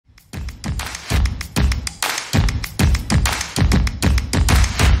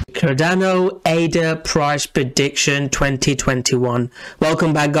Cardano ADA price prediction 2021.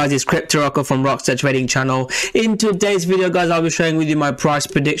 Welcome back, guys. It's Crypto Rocker from Rockstar Trading channel. In today's video, guys, I'll be sharing with you my price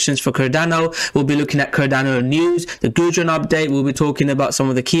predictions for Cardano. We'll be looking at Cardano news, the Gudrun update. We'll be talking about some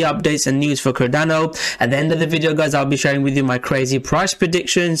of the key updates and news for Cardano. At the end of the video, guys, I'll be sharing with you my crazy price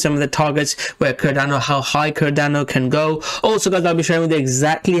predictions, some of the targets where Cardano, how high Cardano can go. Also, guys, I'll be sharing with you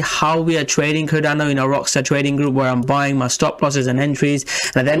exactly how we are trading Cardano in our Rockstar Trading group, where I'm buying my stop losses and entries.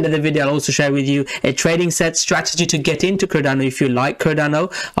 And at the end of the video, I'll also share with you a trading set strategy to get into Cardano. If you like Cardano,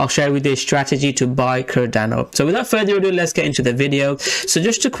 I'll share with you a strategy to buy Cardano. So without further ado, let's get into the video. So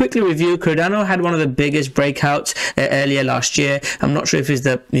just to quickly review, Cardano had one of the biggest breakouts earlier last year. I'm not sure if it's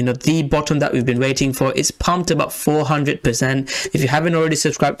the bottom that we've been waiting for. It's pumped about 400%. If you haven't already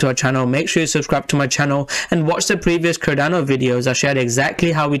subscribed to our channel, make sure you subscribe to my channel and watch the previous Cardano videos. I shared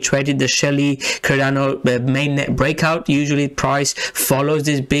exactly how we traded the Shelly Cardano mainnet breakout. Usually price follows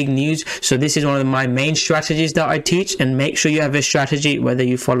this big news, so this is one of my main strategies that I teach. And make sure you have a strategy, whether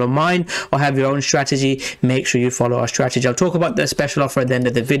you follow mine or have your own strategy. Make sure you follow our strategy. I'll talk about the special offer at the end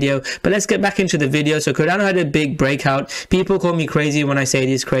of the video, but let's get back into the video. So Cardano had a big breakout. People call me crazy when I say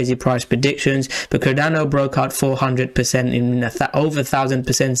these crazy price predictions, but Cardano broke out 400% in over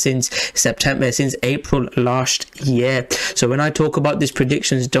 1000% since April last year. So when I talk about these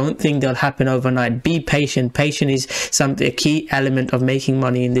predictions, don't think they'll happen overnight. Be patient. Patience is a key element of making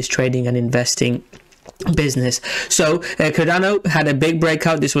money in this trading and investing business. So Cardano had a big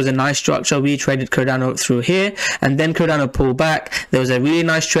breakout. This was a nice structure. We traded Cardano through here, and then Cardano pulled back. There was a really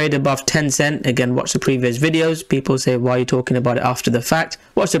nice trade above 10 cent. Again, watch the previous videos. People say, why are you talking about it after the fact?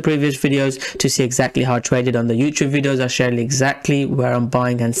 Watch the previous videos to see exactly how I traded. On the YouTube videos, I share exactly where I'm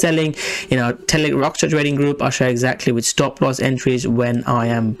buying and selling. In our Rockstar Trading group, I share exactly with stop loss entries when I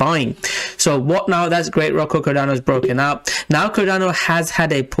am buying. So what now? That's great. Rocco, Cardano's broken out. Now Cardano has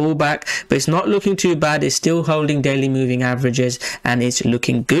had a pullback, but it's not looking too bad. It's still holding daily moving averages, and it's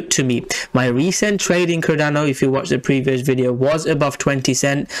looking good to me. My recent trading Cardano, if you watch the previous video, was above 20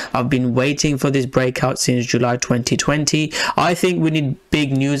 cent. I've been waiting for this breakout since July 2020. I think we need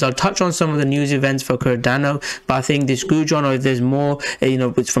big news. I'll touch on some of the news events for Cardano, but I think this Gudrun, or if there's more,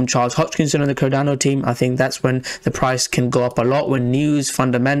 it's from Charles Hodgkinson on the Cardano team, I think that's when the price can go up a lot. When news,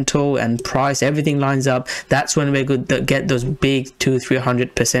 fundamental, and price, everything lines up, that's when we're good to get those big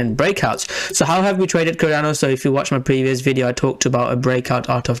 200-300% breakouts. So how have we traded Cardano? So if you watch my previous video, I talked about a breakout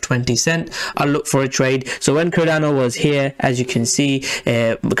out of 20 cent. I'll look for a trade. So when Cardano was here, as you can see,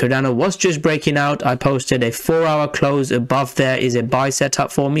 Cardano was just breaking out. I posted a 4-hour close. Above there is a buy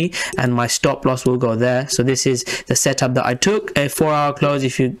setup for me, and my stop loss will go there. So this is the setup that I took, a 4-hour close.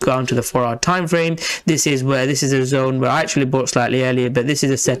 If you go onto the 4-hour time frame, this is a zone where I actually bought slightly earlier, but this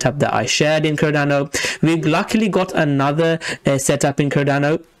is a setup that I shared in Cardano. We luckily got another setup in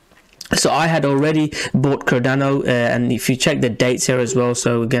Cardano. So I had already bought Cardano, and if you check the dates here as well,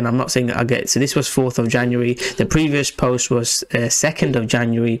 so again, I'm not saying that I get, so this was 4th of January. The previous post was 2nd of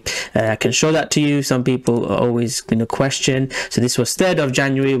January. I can show that to you. Some people are always going to question. So this was 3rd of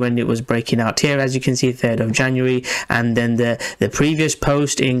January when it was breaking out here, as you can see, 3rd of January. And then the previous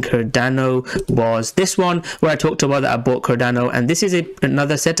post in Cardano was this one, where I talked about that I bought Cardano, and this is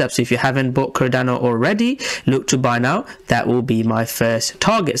another setup. So if you haven't bought Cardano already, look to buy now. That will be my first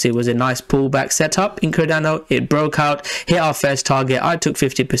target. So it was a nice pullback setup in Cardano. It broke out, hit our first target. I took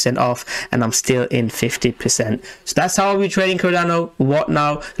 50% off, and I'm still in 50%. So that's how I'll be trading Cardano. What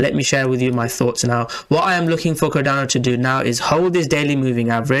now? Let me share with you my thoughts now. What I am looking for Cardano to do now is hold this daily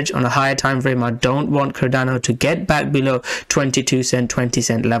moving average on a higher time frame. I don't want Cardano to get back below 22 cent, 20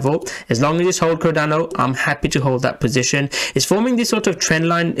 cent level. As long as it's hold Cardano, I'm happy to hold that position. It's forming this sort of trend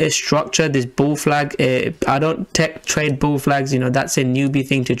line structure, this bull flag. I don't trade bull flags, that's a newbie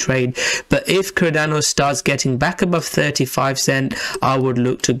thing to trade. But if Cardano starts getting back above 35 cent, I would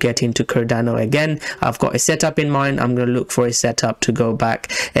look to get into Cardano again. I've got a setup in mind. I'm going to look for a setup to go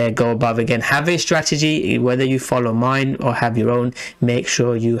back, go above again. Have a strategy, whether you follow mine or have your own. Make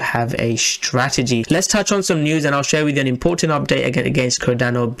sure you have a strategy. Let's touch on some news, and I'll share with you an important update against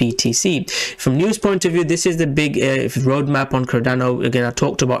Cardano BTC. From news point of view, this is the big roadmap on Cardano. Again, I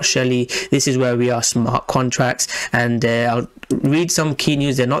talked about Shelly. This is where we are smart contracts, and I'll read some key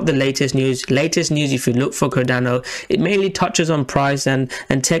news. They're not the latest news. If you look for Cardano, it mainly touches on price, and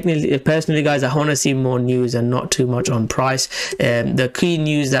technically, personally, guys, I want to see more news and not too much on price. The key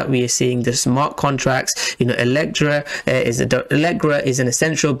news that we are seeing, the smart contracts, Allegra is an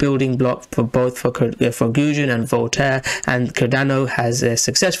essential building block for both for Gudrun and Voltaire, and Cardano has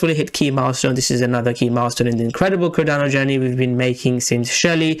successfully hit key milestone. This is another key milestone in the incredible Cardano journey we've been making since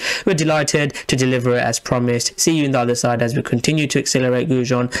Shelly. We're delighted to deliver it as promised. See you on the other side as we continue continue to accelerate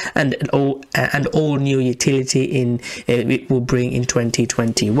Gujon, and all new utility it will bring in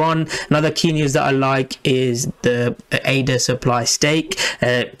 2021. Another key news that I like is the ADA supply stake.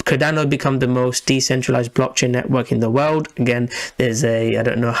 Cardano become the most decentralized blockchain network in the world. Again, there's I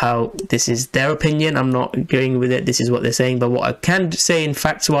don't know how this is their opinion, I'm not agreeing with it, this is what they're saying, but what I can say in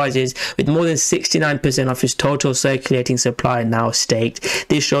facts wise is with more than 69% of its total circulating supply now staked,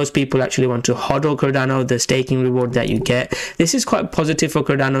 this shows people actually want to hodl Cardano. The staking reward that you get, this is quite positive for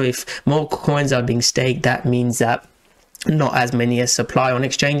Cardano. If more coins are being staked, that means that not as many as supply on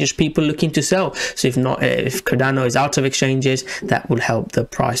exchanges, people looking to sell. So if Cardano is out of exchanges, that will help the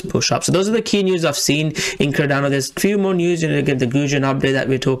price push up. So those are the key news I've seen in Cardano. There's a few more news, again, the Gujon update that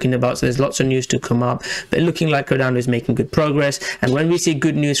we're talking about, so there's lots of news to come up, but looking like Cardano is making good progress. And when we see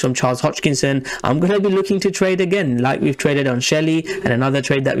good news from Charles Hodgkinson, I'm going to be looking to trade again, like we've traded on Shelly, and another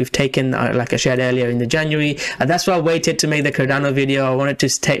trade that we've taken, like I shared earlier in the January. And that's why I waited to make the Cardano video. I wanted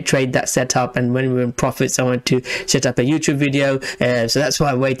to trade that setup, and when we were in profits, I wanted to set up a YouTube video, so that's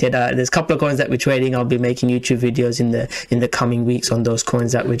why I waited. There's a couple of coins that we're trading. I'll be making YouTube videos in the coming weeks on those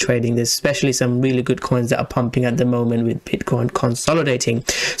coins that we're trading. There's especially some really good coins that are pumping at the moment with Bitcoin consolidating.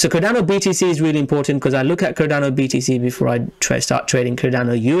 So Cardano BTC is really important, because I look at Cardano BTC before I start trading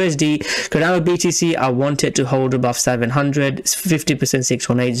Cardano USD. Cardano BTC, I want it to hold above 700. It's 50%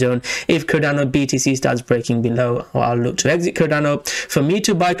 618 zone. If Cardano BTC starts breaking below, I'll look to exit Cardano. For me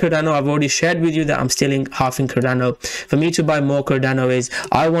to buy Cardano, I've already shared with you that I'm still half in Cardano. For me to buy more Cardano is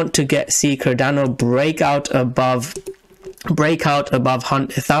I want to see Cardano break out above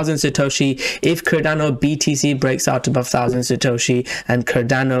 1,000 Satoshi. If Cardano BTC breaks out above 1,000 Satoshi and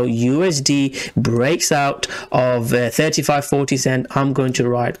Cardano USD breaks out of 35-40 cent, I'm going to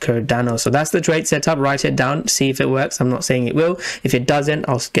ride Cardano. So that's the trade setup. Write it down, see if it works. I'm not saying it will. If it doesn't,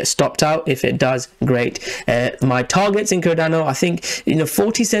 I'll get stopped out. If it does, great. My targets in Cardano, I think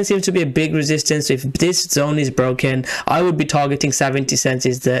 40 cents seems to be a big resistance. If this zone is broken, I would be targeting 70 cents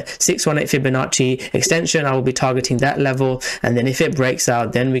is the 618 Fibonacci extension. I will be targeting that level. And then if it breaks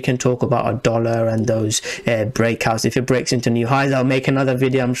out, then we can talk about $1 and those breakouts. If it breaks into new highs, I'll make another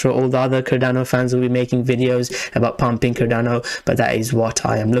video. I'm sure all the other Cardano fans will be making videos about pumping Cardano, but that is what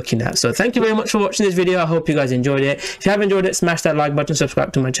I am looking at. So thank you very much for watching this video. I hope you guys enjoyed it. If you have enjoyed it, smash that like button,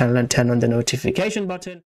 subscribe to my channel, and turn on the notification button.